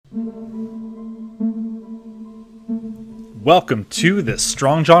Welcome to the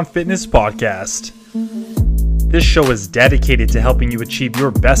Strong John Fitness Podcast. This show is dedicated to helping you achieve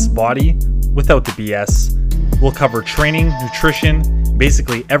your best body without the BS. We'll cover training, nutrition,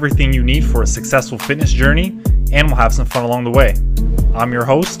 basically everything you need for a successful fitness journey, and we'll have some fun along the way. I'm your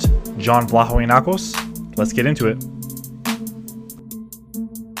host, John Vlahoinakos. Let's get into it.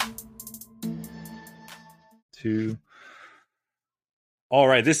 All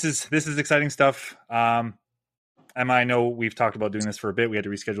right, this is exciting stuff. Emma, I know we've talked about doing this for a bit. We had to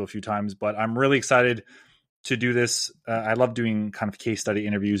reschedule a few times, but I'm really excited to do this. I love doing kind of case study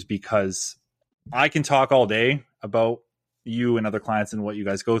interviews because I can talk all day about you and other clients and what you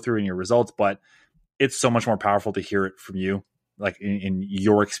guys go through and your results, but it's so much more powerful to hear it from you, like in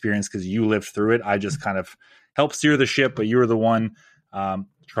your experience, because you lived through it. I just kind of help steer the ship, but you're the one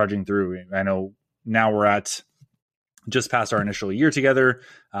trudging through. I know now we're at just past our initial year together.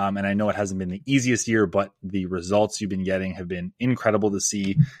 And I know it hasn't been the easiest year, but the results you've been getting have been incredible to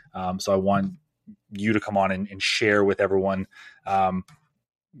see. So I want you to come on and share with everyone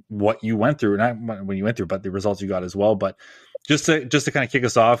what you went through, not when you went through, but the results you got as well. But just to kind of kick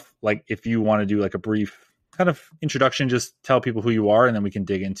us off, like if you want to do like a brief kind of introduction, just tell people who you are, and then we can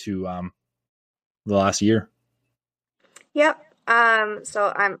dig into the last year. Yep.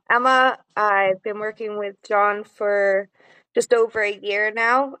 So I'm Emma. I've been working with John for just over a year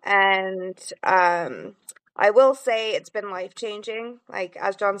now, and I will say it's been life-changing. Like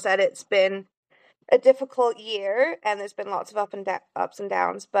as John said, it's been a difficult year, and there's been lots of ups and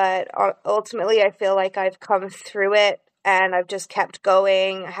downs, but ultimately I feel like I've come through it, and I've just kept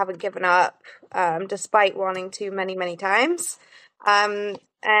going. I haven't given up, despite wanting to many times. And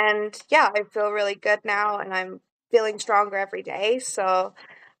yeah, I feel really good now, and I'm feeling stronger every day. So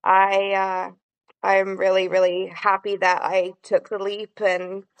I'm really happy that I took the leap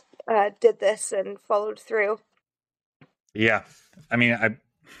and did this and followed through. Yeah. I mean,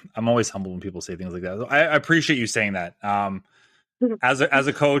 I'm always humbled when people say things like that. I appreciate you saying that. As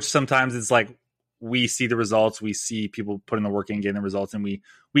a coach, sometimes it's like we see the results, we see people putting the work in, getting the results, and we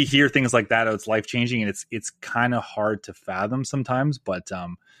hear things like that. Oh, it's life changing, and it's kind of hard to fathom sometimes. But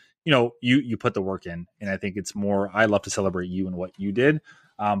you put the work in, and I think it's more. I love to celebrate you and what you did.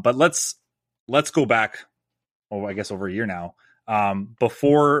 But let's go back. Oh, I guess over a year now.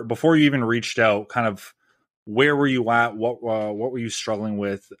 Before you even reached out, kind of where were you at? What were you struggling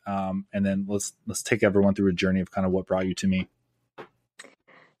with? And then let's take everyone through a journey of kind of what brought you to me.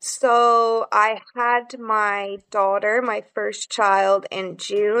 So I had my daughter, my first child, in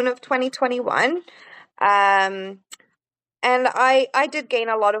June of 2021. And I did gain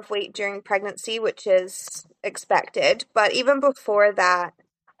a lot of weight during pregnancy, which is expected. But even before that,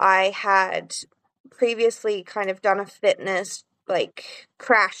 I had previously kind of done a fitness like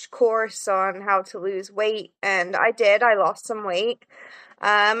crash course on how to lose weight. And I lost some weight.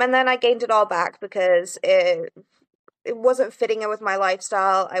 And then I gained it all back because it wasn't fitting in with my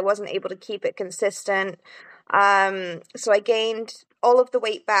lifestyle. I wasn't able to keep it consistent. So I gained all of the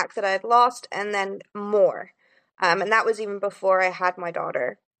weight back that I had lost and then more. And that was even before I had my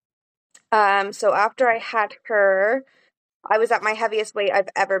daughter. So after I had her, I was at my heaviest weight I've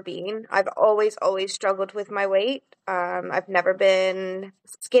ever been. I've always struggled with my weight. I've never been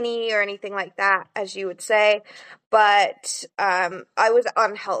skinny or anything like that, as you would say, but I was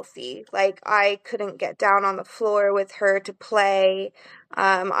unhealthy. Like I couldn't get down on the floor with her to play.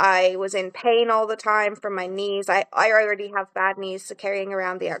 I was in pain all the time from my knees. I already have bad knees, so carrying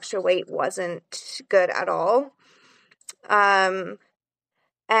around the extra weight wasn't good at all. And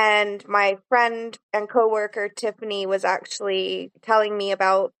my friend and coworker Tiffany was actually telling me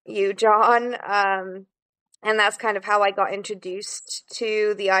about you, John. And that's kind of how I got introduced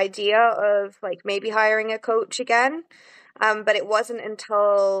to the idea of like maybe hiring a coach again. But it wasn't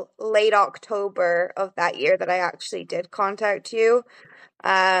until late October of that year that I actually did contact you.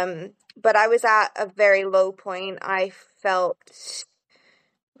 But I was at a very low point. I felt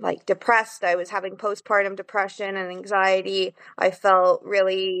like depressed. I was having postpartum depression and anxiety. I felt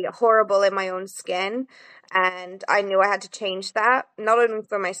really horrible in my own skin. And I knew I had to change that, not only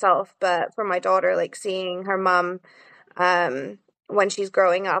for myself, but for my daughter, like seeing her mom when she's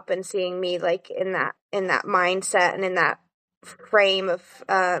growing up and seeing me like in that mindset and in that frame of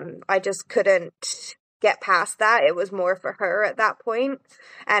I just couldn't get past that. It was more for her at that point.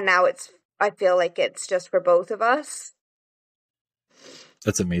 And now I feel like it's just for both of us.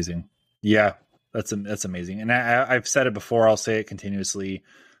 That's amazing. Yeah, that's amazing. And I've said it before. I'll say it continuously.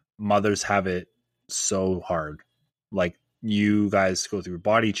 Mothers have it so hard. Like you guys go through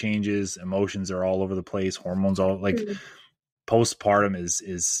body changes, emotions are all over the place, hormones all like postpartum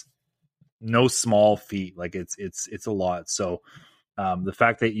is no small feat. Like it's a lot. So the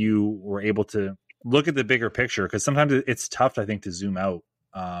fact that you were able to look at the bigger picture, because sometimes it's tough, I think, to zoom out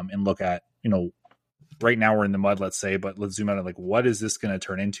and look at, right now we're in the mud, let's say, but let's zoom out and like, what is this going to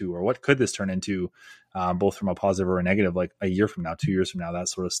turn into, or what could this turn into, both from a positive or a negative, like a year from now, 2 years from now, that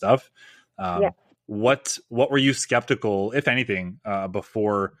sort of stuff. Yeah. What were you skeptical, if anything,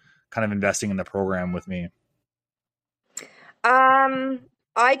 before kind of investing in the program with me?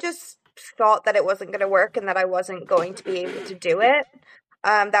 I just thought that it wasn't going to work and that I wasn't going to be able to do it.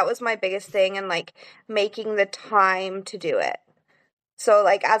 That was my biggest thing, and like making the time to do it. So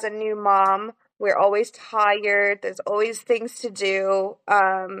like as a new mom, we're always tired. There's always things to do.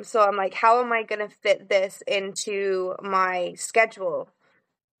 So I'm like, how am I going to fit this into my schedule?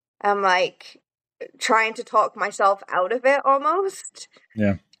 I'm like trying to talk myself out of it almost.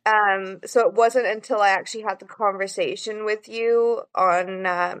 Yeah. So it wasn't until I actually had the conversation with you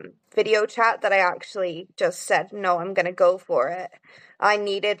on video chat that I actually just said, no, I'm going to go for it. I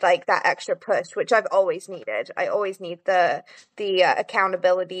needed like that extra push, which I've always needed. I always need the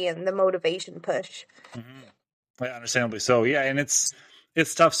accountability and the motivation push. Mm-hmm. Yeah, understandably so. Yeah, and it's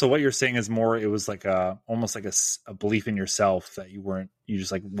tough. So what you're saying is more, it was like almost like a belief in yourself that you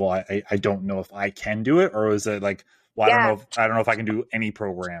just like, well, I don't know if I can do it, or was it like, well, Yeah. I don't know if I can do any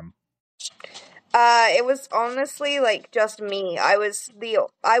program. It was honestly like just me. I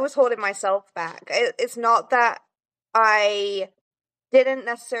was holding myself back. It's not that I didn't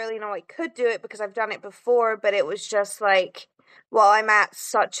necessarily know I could do it because I've done it before, but it was just like, well, I'm at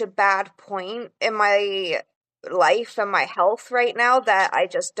such a bad point in my life and my health right now that I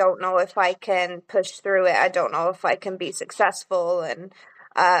just don't know if I can push through it. I don't know if I can be successful. And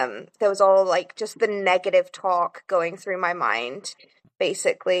there was all like just the negative talk going through my mind,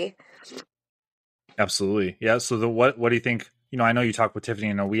 basically. Absolutely. Yeah. So what do you think? I know you talked with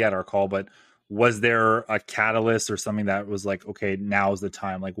Tiffany, I know we had our call, but was there a catalyst or something that was like, okay, now is the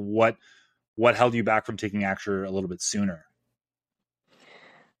time? Like what held you back from taking action a little bit sooner?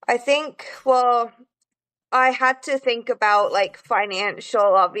 I think, well, I had to think about like financial,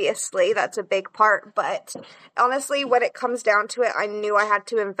 obviously, that's a big part, but honestly, when it comes down to it, I knew I had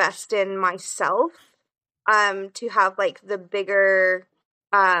to invest in myself to have like the bigger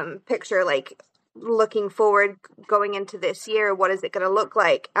picture, like looking forward going into this year, what is it going to look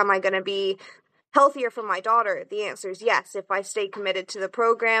like? Am I going to be healthier for my daughter? The answer is yes. If I stay committed to the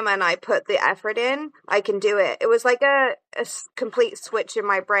program and I put the effort in, I can do it. It was like a complete switch in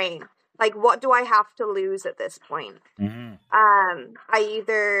my brain. Like, what do I have to lose at this point? Mm-hmm. I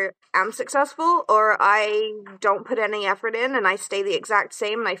either am successful or I don't put any effort in and I stay the exact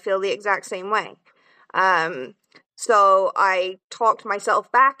same and I feel the exact same way. So I talked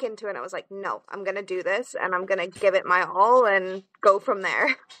myself back into it and I was like, no, I'm going to do this and I'm going to give it my all and go from there.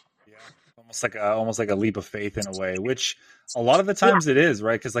 Yeah. Almost like a leap of faith in a way, which a lot of the times it is,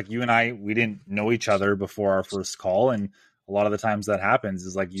 right? Because like you and I, we didn't know each other before our first call. And a lot of the times that happens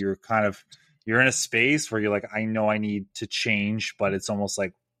is like, you're in a space where you're like, I know I need to change, but it's almost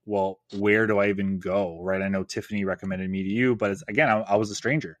like, well, where do I even go? Right. I know Tiffany recommended me to you, but it's, again, I was a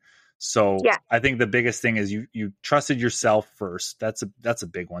stranger. So Yeah. I think the biggest thing is you trusted yourself first. That's a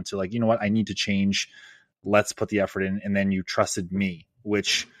big one. So like, you know what, I need to change. Let's put the effort in. And then you trusted me,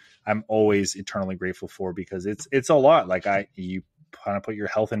 which I'm always eternally grateful for, because it's a lot. Like you kind of put your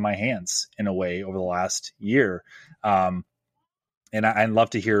health in my hands in a way over the last year. And I'd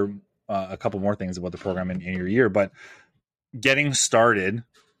love to hear a couple more things about the program in your year, but getting started,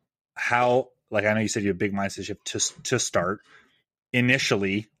 how, like, I know you said you had a big mindset shift to start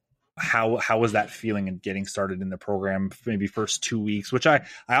initially. How was that feeling in getting started in the program? Maybe first 2 weeks, which I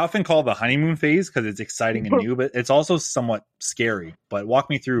often call the honeymoon phase because it's exciting and new, but it's also somewhat scary. But walk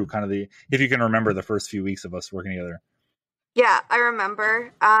me through kind of if you can remember the first few weeks of us working together. Yeah, I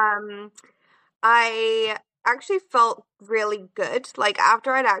remember. I actually felt really good. Like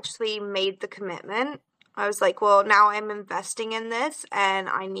after I'd actually made the commitment, I was like, well, now I'm investing in this and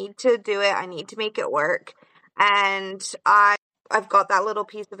I need to do it. I need to make it work. And I've got that little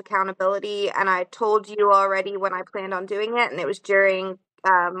piece of accountability, and I told you already when I planned on doing it, and it was during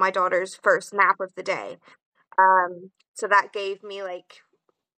my daughter's first nap of the day. So that gave me like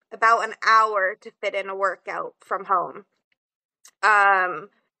about an hour to fit in a workout from home.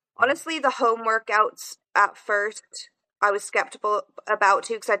 Honestly, the home workouts at first I was skeptical about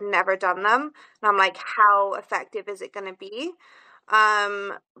too because I'd never done them, and I'm like, how effective is it going to be?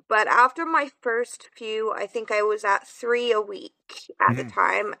 But after my first few, I think I was at 3 a week at the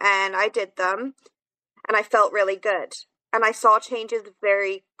time, and I did them, and I felt really good. and I saw changes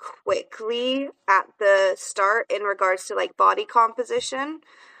very quickly at the start in regards to like body composition.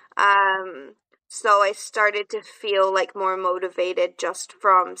 Um, so I started to feel like more motivated just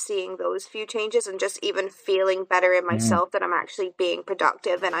from seeing those few changes and just even feeling better in Mhm. myself that I'm actually being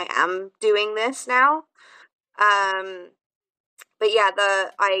productive and I am doing this now. Um, but yeah,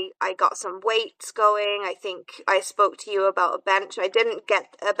 I got some weights going. I think I spoke to you about a bench. I didn't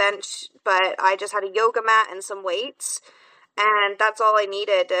get a bench, but I just had a yoga mat and some weights, and that's all I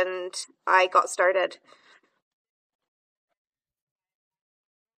needed, and I got started.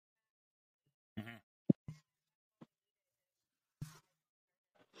 Mhm.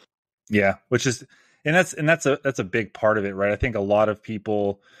 Yeah, which is and that's a big part of it, right? I think a lot of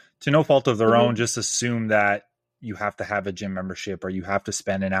people, to no fault of their own, Hmm. just assume that you have to have a gym membership or you have to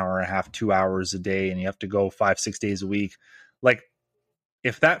spend an hour and a half, 2 hours a day, and you have to go 5, 6 days a week. Like,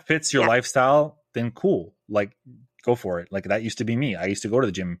 if that fits your Yeah, lifestyle, then cool. Like, go for it. Like, that used to be me. I used to go to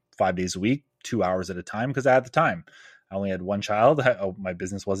the gym 5 days a week, 2 hours at a time because I had the time. I only had one child. My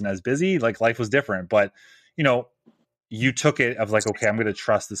business wasn't as busy. Like, life was different. But, you know, you took it of like, okay, I'm going to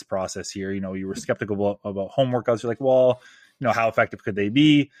trust this process here. You were skeptical about home workouts. You're like, well, how effective could they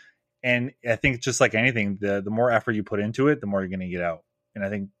be? And I think just like anything, the more effort you put into it, the more you're going to get out. And I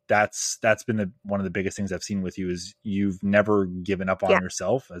think that's been one of the biggest things I've seen with you is you've never given up on yeah.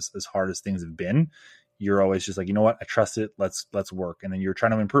 yourself as hard as things have been. You're always just like, you know what, I trust it. Let's work. And then you're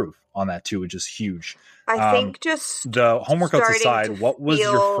trying to improve on that too, which is huge. I Um, think just the home workouts starting aside, to what was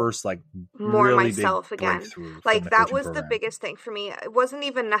your feel first like more really big myself again. breakthrough from Like the that coaching was the program? biggest thing for me. It wasn't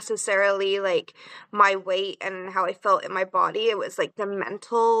even necessarily like my weight and how I felt in my body. It was like the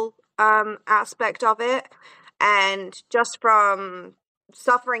mental aspect of it. And just from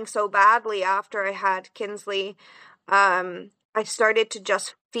suffering so badly after I had Kinsley, I started to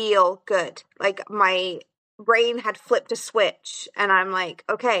just feel good. Like my brain had flipped a switch and I'm like,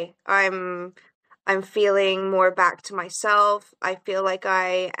 okay, I'm feeling more back to myself. I feel like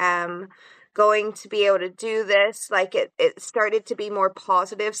I am going to be able to do this. Like it started to be more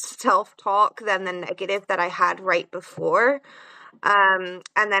positive self-talk than the negative that I had right before.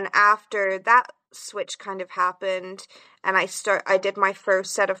 And then after that switch kind of happened and I did my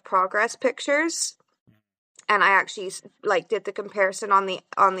first set of progress pictures and I actually like did the comparison on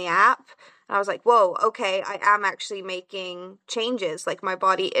the app. And I was like, "Whoa, okay, I am actually making changes. Like my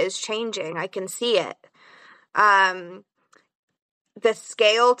body is changing. I can see it." Um, the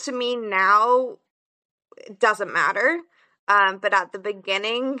scale to me now doesn't matter. But at the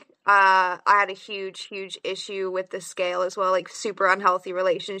beginning, I had a huge issue with the scale as well, like super unhealthy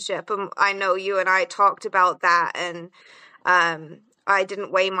relationship. I know you and I talked about that, and I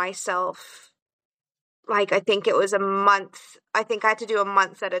didn't weigh myself. Like I think it was a month. I think I had to do a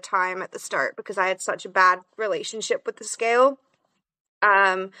month at a time at the start because I had such a bad relationship with the scale.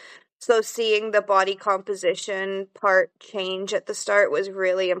 Um, so seeing the body composition part change at the start was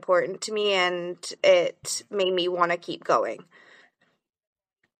really important to me and it made me want to keep going.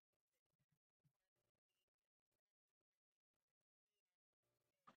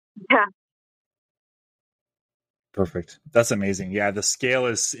 Yeah. Perfect. That's amazing. Yeah, the scale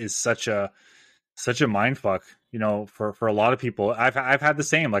is such a mind fuck. For a lot of people, I've had the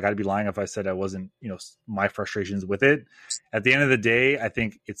same. Like, I'd be lying if I said I wasn't. My frustrations with it. At the end of the day, I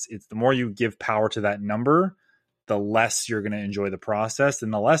think it's the more you give power to that number, the less you're going to enjoy the process,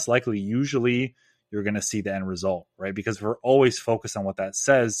 and the less likely usually you're going to see the end result, right? Because we're always focused on what that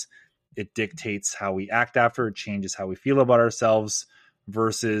says. It dictates how we act after. It changes how we feel about ourselves.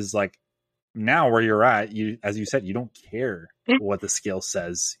 Versus like now where you're at, you as you said, you don't care what the scale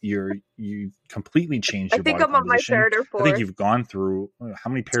says. You completely changed I your think body I'm on my composition. third or I think fourth. you've gone through how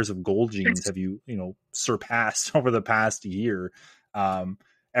many pairs of gold jeans have you surpassed over the past year? Um,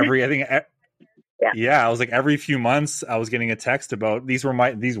 every I think Yeah. yeah, I was like every few months I was getting a text about these were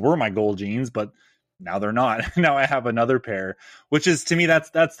my gold jeans, but now they're not. Now I have another pair, which is to me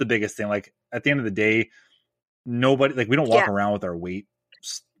that's the biggest thing. Like at the end of the day, nobody like we don't walk Yeah. around with our weight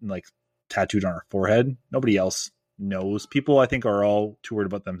like tattooed on our forehead. Nobody else knows. People I think are all too worried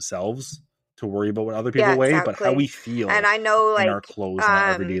about themselves to worry about what other people Yeah, weigh, but how exactly. we And feel I know in our like clothes in our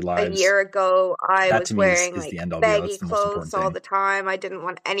everyday a lives, year ago I that to was me is wearing is the like end all be all. baggy That's the most clothes important all thing. the time. I didn't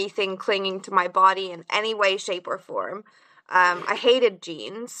want anything clinging to my body in any way, shape, or form. I hated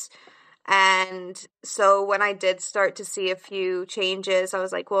jeans. And so when I did start to see a few changes, I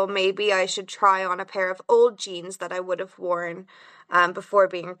was like, well, maybe I should try on a pair of old jeans that I would have worn before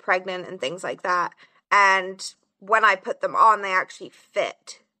being pregnant and things like that. And when I put them on, they actually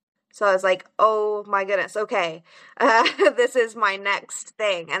fit. So I was like, oh my goodness, okay, this is my next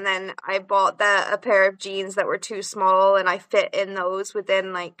thing. And then I bought a pair of jeans that were too small, and I fit in those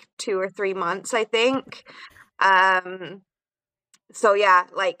within like 2 or 3 months, I think. So yeah,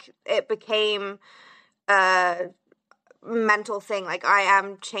 like it became a mental thing. Like I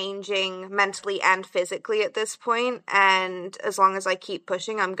am changing mentally and physically at this point, and as long as I keep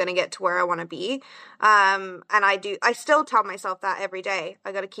pushing, I'm gonna get to where I want to be. And I still tell myself that every day.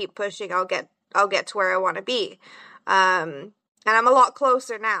 I got to keep pushing. I'll get to where I want to be. And I'm a lot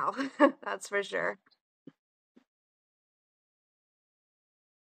closer now. That's for sure.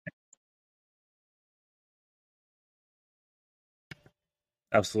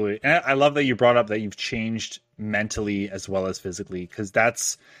 Absolutely. And I love that you brought up that you've changed mentally as well as physically, because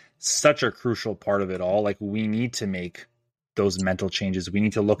that's such a crucial part of it all. Like we need to make those mental changes. We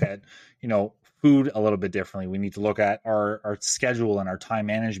need to look at, food a little bit differently. We need to look at our schedule and our time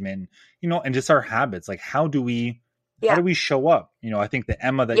management, and just our habits. Like how Yeah, do we show up? I think the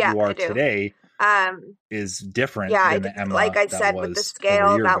Emma that yeah, you I are do. today Um, is different Yeah, than the like Emma I that said, with the was over a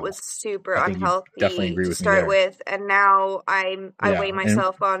scale, year that ago. was super I think you definitely unhealthy agree to with me start there. with, and now I Yeah. weigh And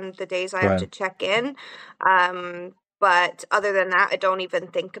myself on the days I go have to ahead. check in. But other than that, I don't even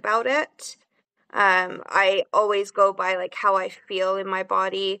think about it. I always go by like how I feel in my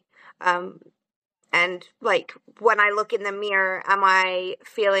body. Um, and like when I look in the mirror, am I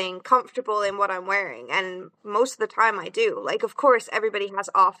feeling comfortable in what I'm wearing? And most of the time I do. Like, of course, everybody has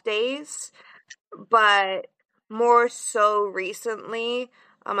off days, but more so recently,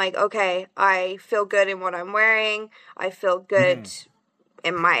 I'm like, okay, I feel good in what I'm wearing. I feel good Mhm.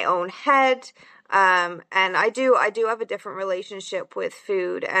 in my own head. And I do have a different relationship with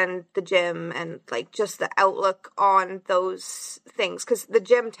food and the gym and like just the outlook on those things. Cause the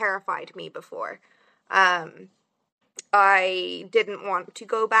gym terrified me before. Um, I didn't want to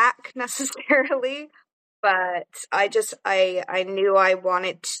go back necessarily, but I knew I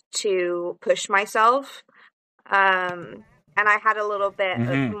wanted to push myself. And I had a little bit of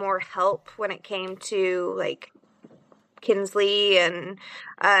Mhm. more help when it came to like Kinsley and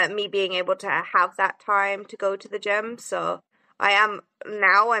me being able to have that time to go to the gym. So I'm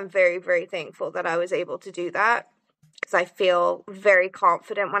very, very thankful that I was able to do that because I feel very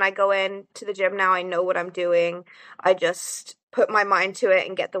confident when I go in to the gym now. I know what I'm doing. I just put my mind to it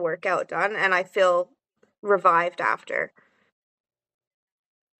and get the workout done, and I feel revived after.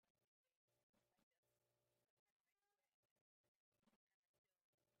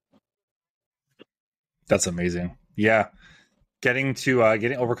 That's amazing. Yeah. Getting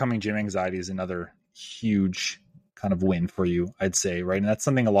overcoming gym anxiety is another huge kind of win for you, I'd say, right? And that's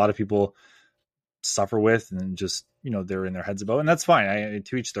something a lot of people suffer with and just, they're in their heads about, and that's fine.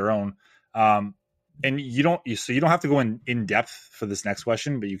 To each their own. And so you don't have to go in depth for this next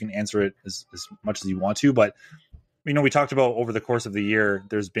question, but you can answer it as much as you want to. But we talked about over the course of the year,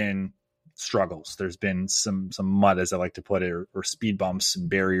 there's been struggles. There's been some mud, as I like to put it, or speed bumps and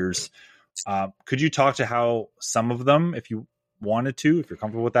barriers. Could you talk to how some of them, if you wanted to, if you're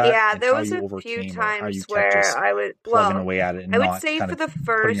comfortable with that, Yeah, and there how was you a few overcame or how you times kept where just plugging well, away at it and I would not say kind for of the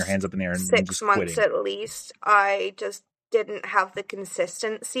putting your hands first up in the air and six just months quitting? at least, I just didn't have the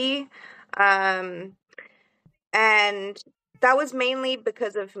consistency. Um, and that was mainly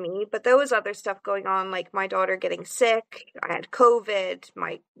because of me, but there was other stuff going on, like my daughter getting sick. I had COVID.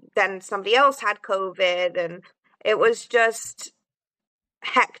 Then somebody else had COVID, and it was just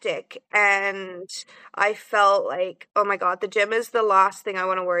hectic, and I felt like, oh my god, the gym is the last thing I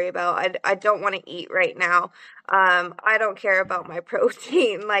want to worry about. I don't want to eat right now. I don't care about my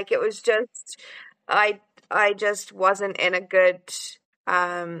protein. Like it was just I I just wasn't in a good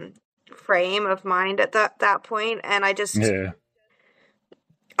um frame of mind at that point, and Yeah.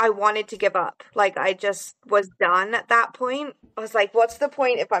 I wanted to give up. Like I just was done at that point. I was like, what's the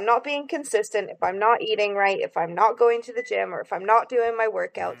point if I'm not being consistent, if I'm not eating right, if I'm not going to the gym, or if I'm not doing my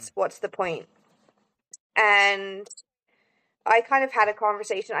workouts, what's the point? And I kind of had a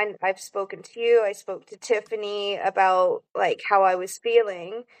conversation. I've spoken to you, I spoke to Tiffany about like how I was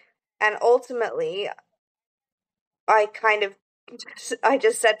feeling, and ultimately I kind of I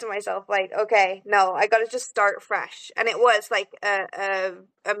just said to myself like, okay, no, I got to just start fresh. And it was like a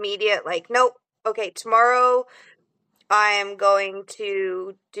immediate like, nope, okay, tomorrow I am going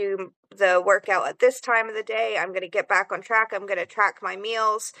to do the workout at this time of the day. I'm going to get back on track. I'm going to track my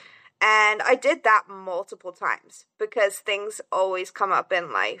meals. And I did that multiple times because things always come up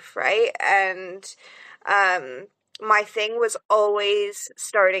in life, right? And um, my thing was always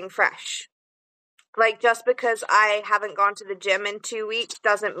starting fresh. Like, just because I haven't gone to the gym in 2 weeks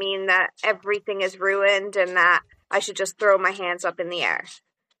doesn't mean that everything is ruined and that I should just throw my hands up in the air.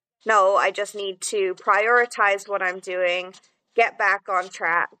 no, I just need to prioritize what I'm doing, get back on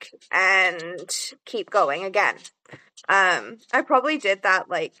track, and keep going again. I probably did that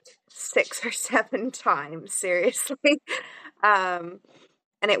like 6 or 7 times, seriously. And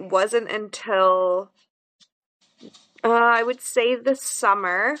it wasn't until I would say this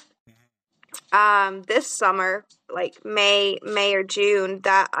summer, like May or June,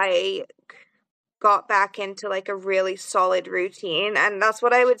 that I got back into like a really solid routine. And that's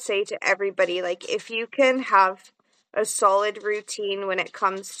what I would say to everybody. Like, if you can have a solid routine when it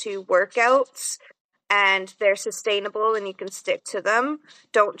comes to workouts and they're sustainable and you can stick to them,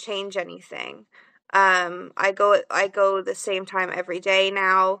 don't change anything. I go the same time every day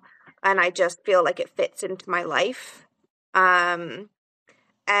now, and I just feel like it fits into my life. And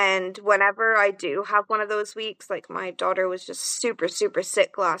whenever I do have one of those weeks, like my daughter was just super, super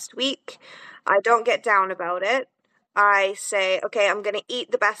sick last week, I don't get down about it. I say, okay, I'm going to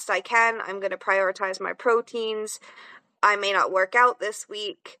eat the best I can. I'm going to prioritize my proteins. I may not work out this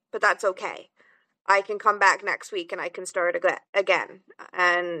week, but that's okay. I can come back next week and I can start again.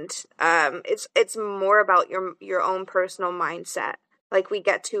 And it's more about your own personal mindset. Like, we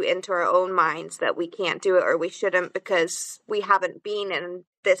get too into our own minds that we can't do it or we shouldn't because we haven't been in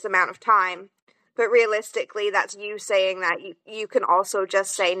this amount of time. But realistically, that's you saying that you can also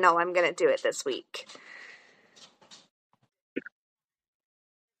just say, no, I'm going to do it this week.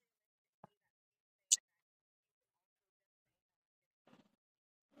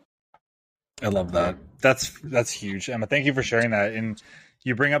 I love that. That's huge, Emma. Thank you for sharing that. And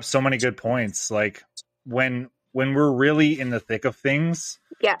you bring up so many good points. Like, when we're really in the thick of things,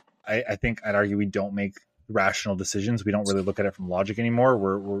 Yeah. I think I'd argue we don't make rational decisions. We don't really look at it from logic anymore.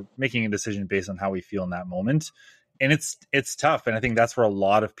 We're making a decision based on how we feel in that moment, and it's tough. And I think that's where a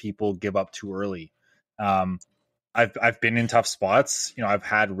lot of people give up too early. I've been in tough spots. You know, I've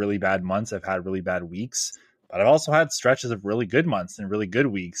had really bad months. I've had really bad weeks, but I've also had stretches of really good months and really good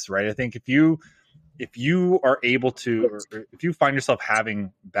weeks. Right? I think if you are able to, or if you find yourself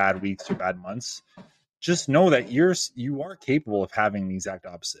having bad weeks or bad months, just know that you are capable of having the exact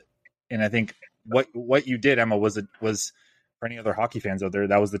opposite. And I think what you did, Emma, was for any other hockey fans out there,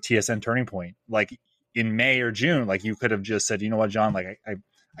 that was the TSN turning point. Like, in May or June, like, you could have just said, you know what, John, like,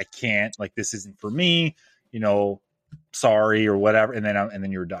 I can't, like, this isn't for me, you know, sorry, or whatever, and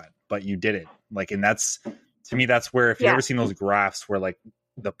then you're done. But you did it. Like, and that's, to me, that's where, if you ever seen those graphs where, like,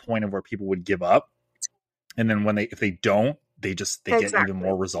 the point of where people would give up, and then if they don't, they get even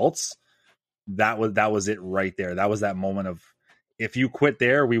more results. That was it right there. That was that moment of, if you quit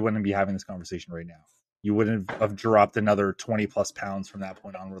there, we wouldn't be having this conversation right now. You wouldn't have dropped another 20 plus pounds from that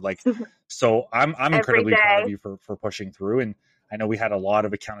point onward. Like, so I'm incredibly proud of you for pushing through. And I know we had a lot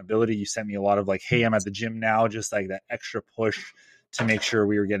of accountability. You sent me a lot of, like, hey, I'm at the gym now, just like that extra push to make sure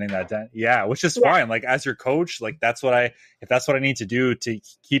we were getting that done. Yeah, which is fine. Like, as your coach, like, if that's what I need to do to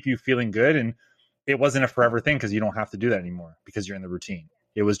keep you feeling good. And it wasn't a forever thing, because you don't have to do that anymore because you're in the routine.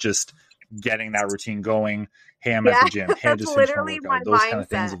 It was just getting that routine going. Hey, I'm at the gym. Hey, I just finished my workout. Those kind of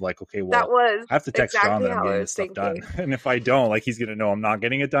things of, like, okay, well, I have to text John that I'm getting this stuff done. And if I don't, like, he's going to know I'm not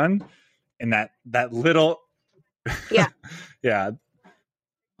getting it done. And that little, yeah. Yeah.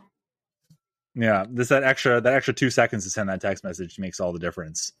 That extra 2 seconds to send that text message makes all the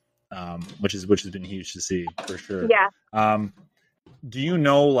difference. Which has been huge to see, for sure. Yeah. Do you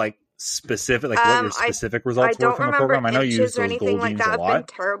know, like, specific, like, what your specific results were from the program? I know you use those goal jeans a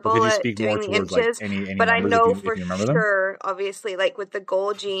lot. But could you speak more towards, like, any but numbers, I know if you remember them? Obviously, like, with the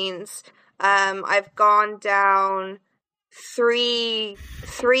goal jeans, I've gone down three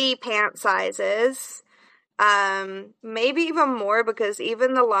pant sizes, maybe even more, because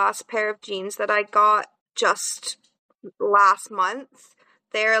even the last pair of jeans that I got just last month,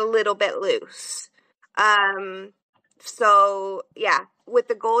 they're a little bit loose. So yeah, with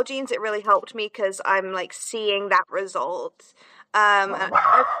the goal jeans, it really helped me because I'm, like, seeing that result. I'm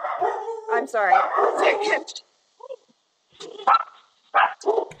sorry.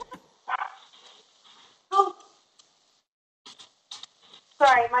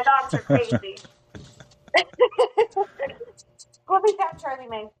 Sorry, my dogs are crazy. Go be that, Charlie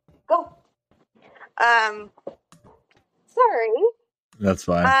May. Go. Sorry. That's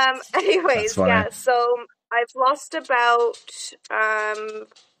fine. Anyways, yeah, so I've lost about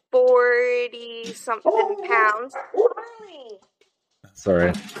 40 something pounds.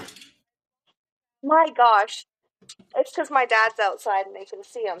 Sorry. My gosh. It's because my dad's outside and they can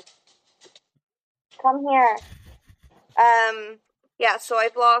see him. Come here. Yeah, so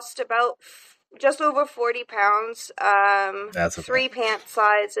I've lost about just over 40 pounds. That's okay. 3 pant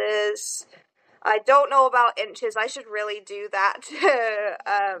sizes. I don't know about inches. I should really do that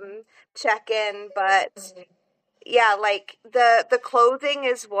to check in, but yeah, like the clothing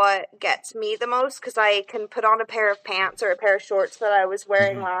is what gets me the most because I can put on a pair of pants or a pair of shorts that I was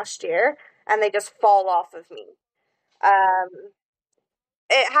wearing Mhm. last year and they just fall off of me. Um,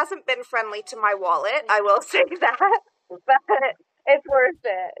 it hasn't been friendly to my wallet, I will say that, but it's worth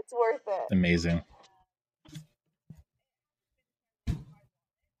it. It's worth it. Amazing.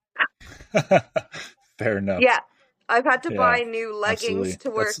 Fair enough. Yeah. I've had to Yeah, buy new leggings absolutely. to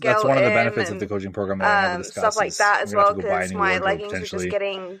That's work that's out one of the in benefits of the and coaching program that I never stuff discuss like is that I'm as gonna have well to go buy a because new my wardrobe leggings are just potentially.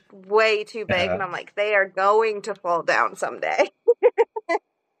 getting way too big and Yeah. I'm like, they are going to fall down someday.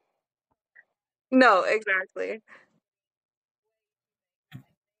 No, exactly.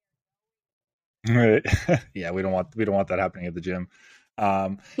 Right. Yeah, we don't want that happening at the gym.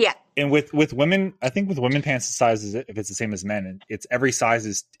 Um, Yeah. and with women, I think with women pants sizes, if it's the same as men, it's every size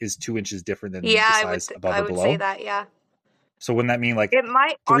is 2 inches different than Yeah, the size above I or would say below. that, yeah. So wouldn't that mean like It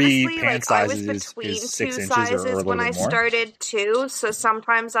might three honestly, pant like I was sizes is between two 6 inches or a sizes little when bit I more? started too, so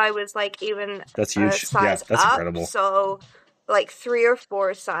sometimes I was like even That's a huge. Yeah, size that's up, incredible. so like 3 or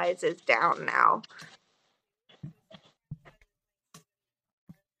 4 sizes down now.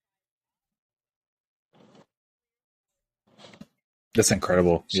 That's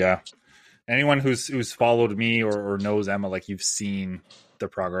incredible. Yeah. Anyone who's followed me or knows Emma, like you've seen the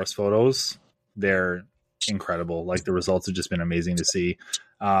progress photos. They're incredible. Like the results have just been amazing to see.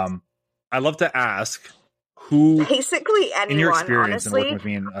 Um, I love to ask who, Basically in your anyone, experience and working honestly. with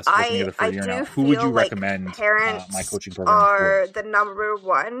me and us working together for a I year do now, who would feel you like recommend my parents coaching program for? are the number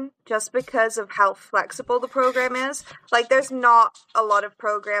one just because of how flexible the program is. Like there's not a lot of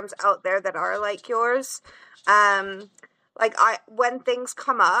programs out there that are like yours. Um like I when things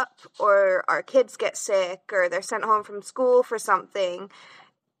come up or our kids get sick or they're sent home from school for something,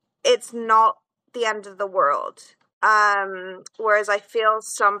 it's not the end of the world. Whereas I feel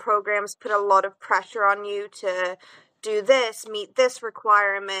some programs put a lot of pressure on you to do this, meet this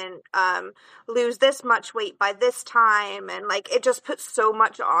requirement, lose this much weight by this time, and like it just puts so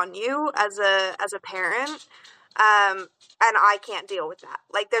much on you as a parent. And I can't deal with that.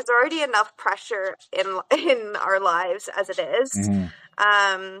 Like there's already enough pressure in our lives as it is. Mm-hmm.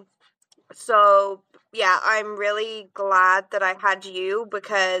 Um, so yeah, I'm really glad that I had you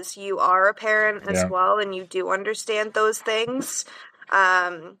because you are a parent as Yeah. well and you do understand those things.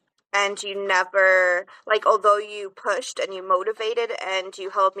 Um, and you never, like, although you pushed and you motivated and you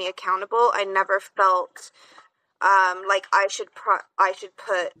held me accountable, I never felt like I should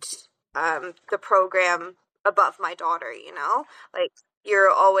put the program above my daughter, you know? Like you're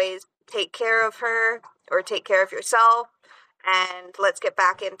always take care of her or take care of yourself and let's get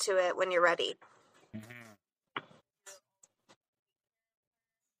back into it when you're ready. Mm-hmm.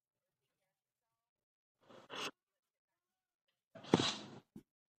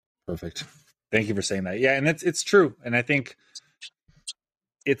 Perfect. Thank you for saying that. Yeah, and it's true. And I think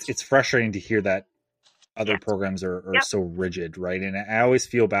it's frustrating to hear that other Yeah. programs are Yep. so rigid, right? And I always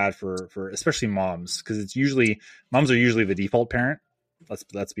feel bad for especially moms because it's usually moms are usually the default parent.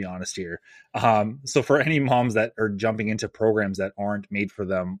 Let's be honest here. So for any moms that are jumping into programs that aren't made for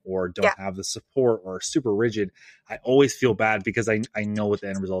them or don't Yeah. have the support or are super rigid, I always feel bad because I know what the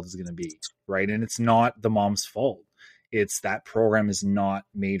end result is going to be, right? And it's not the mom's fault. It's that program is not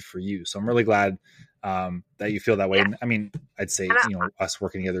made for you. So I'm really glad that you feel that way. Yeah. And I mean, I'd say, And us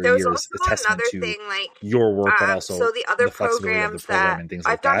working together a there was year is also a testament another to thing, like, your work, but so also the other the flexibility of the programs program that and things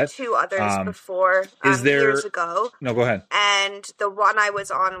I've like done that. two others before, Is years there, ago, no, go ahead. and the one I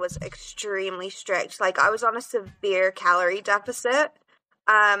was on was extremely strict. Like, I was on a severe calorie deficit.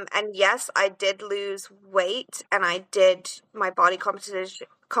 And yes, I did lose weight and my body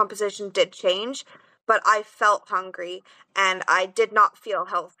composition did change, but I felt hungry and I did not feel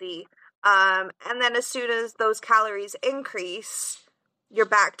healthy. And then as soon as those calories increase, you're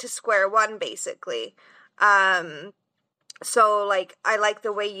back to square one basically. So like I like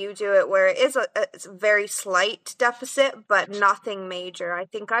the way you do it where it's a very slight deficit but nothing major. I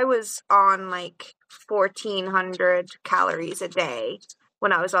think I was on like 1400 calories a day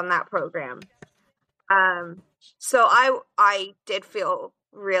when I was on that program. Um so I did feel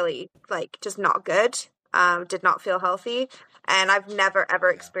really like just not good. Did not feel healthy and I've never ever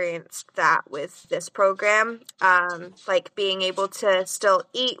experienced that with this program. Like being able to still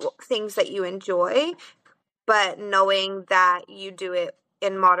eat things that you enjoy but knowing that you do it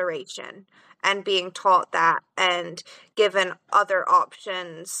in moderation and being taught that and given other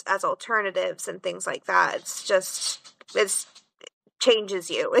options as alternatives and things like that. It's changes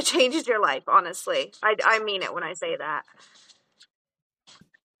you. It changes your life, honestly. I mean it when I say that.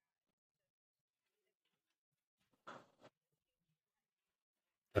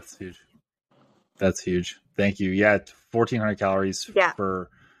 That's huge. That's huge. Thank you. Yeah, 1,400 calories Yeah.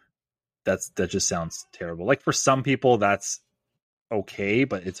 that just sounds terrible. Like for some people, that's okay,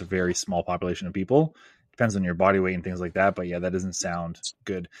 but it's a very small population of people. Depends on your body weight and things like that. But yeah, that doesn't sound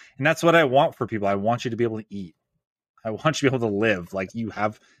good. And that's what I want for people. I want you to be able to eat. I want you to be able to live. Like you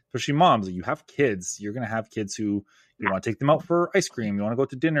have, especially moms, you have kids. You're going to have kids who you want to take them out for ice cream. You want to go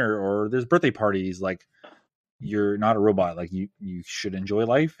to dinner, or there's birthday parties. Like you're not a robot. Like you should enjoy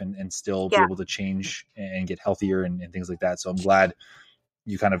life and still be able to change and get healthier and things like that. So I'm glad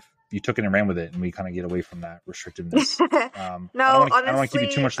you took it and ran with it, and we kind of get away from that restrictiveness. No, I don't want to keep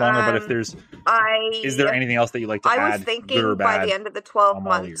you too much longer, but if there's, is there anything else that you'd like to add? I was thinking by the end of the 12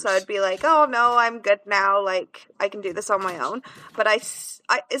 months, I'd be like, oh no, I'm good now. Like I can do this on my own. But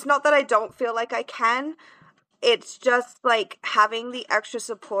it's not that I don't feel like I can. It's just like having the extra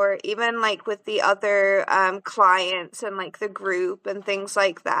support, even like with the other clients and like the group and things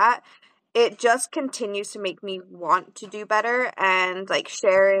like that. It just continues to make me want to do better, and like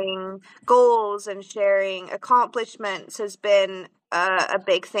sharing goals and sharing accomplishments has been a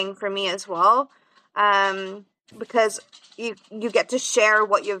big thing for me as well, because you get to share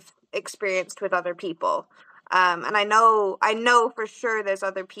what you've experienced with other people. And I know for sure there's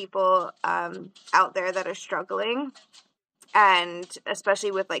other people out there that are struggling, and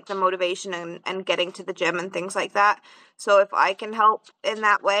especially with like the motivation and getting to the gym and things like that. So if I can help in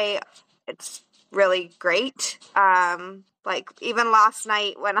that way, it's really great. Like even last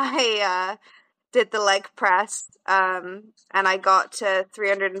night when I did the leg press and I got to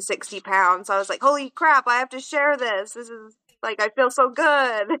 360 pounds, I was like, holy crap, I have to share this. This is like, I feel so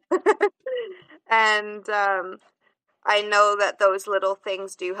good. And I know that those little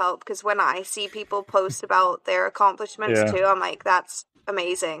things do help, because when I see people post about their accomplishments too, I'm like, that's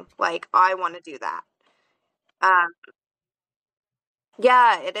amazing. Like, I want to do that.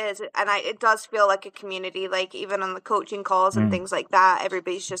 Yeah, it is. And it does feel like a community, like even on the coaching calls and things like that,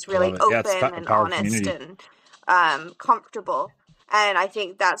 everybody's just really open and honest and comfortable. And I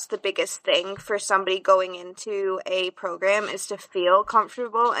think that's the biggest thing for somebody going into a program, is to feel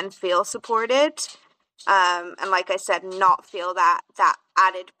comfortable and feel supported. And like I said, not feel that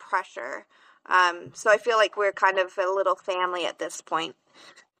added pressure. So I feel like we're kind of a little family at this point.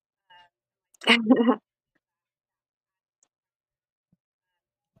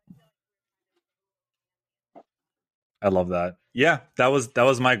 I love that. Yeah, that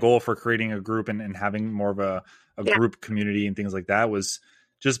was my goal for creating a group and having more of a group community and things like that, was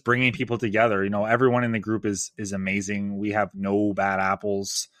just bringing people together. You know, everyone in the group is amazing. We have no bad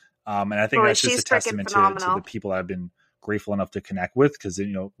apples. And I think that's just a testament to the people I've been grateful enough to connect with, because,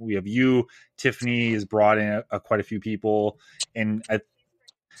 you know, we have you, Tiffany has brought in quite a few people, and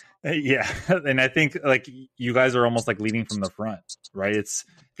and I think like you guys are almost like leading from the front, right? It's,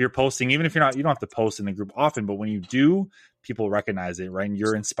 if you're posting, even if you don't have to post in the group often, but when you do, people recognize it, right? And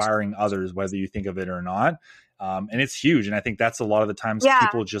you're inspiring others, whether you think of it or not. And it's huge. And I think that's a lot of the times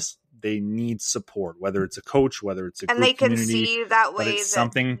people just, they need support, whether it's a coach, whether it's a group, and they can community, see you that way, it's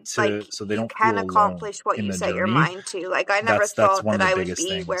something to, like, so they don't can feel accomplish what you set your mind to. Like I never thought that I would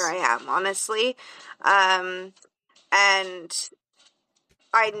be where I am, honestly. And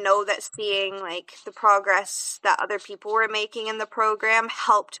I know that seeing like the progress that other people were making in the program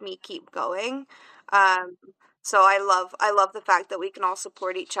helped me keep going. So I love the fact that we can all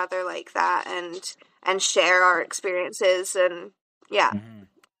support each other like that and share our experiences, and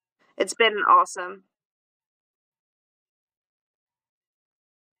it's been awesome.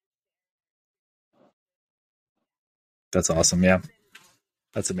 That's awesome. Yeah,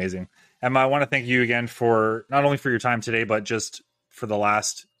 that's amazing. Emma, I want to thank you again for not only for your time today, but just for the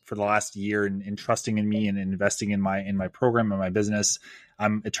last year and trusting in me and investing in my program and my business.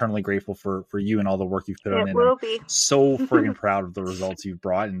 I'm eternally grateful for you and all the work you've put on in. Will be. So friggin' proud of the results you've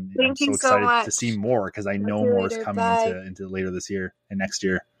brought, and I'm so excited to see more, because I know more is coming into later this year and next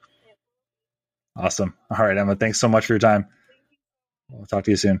year. Awesome. All right, Emma, thanks so much for your time. We'll talk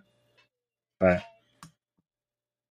to you soon. Bye.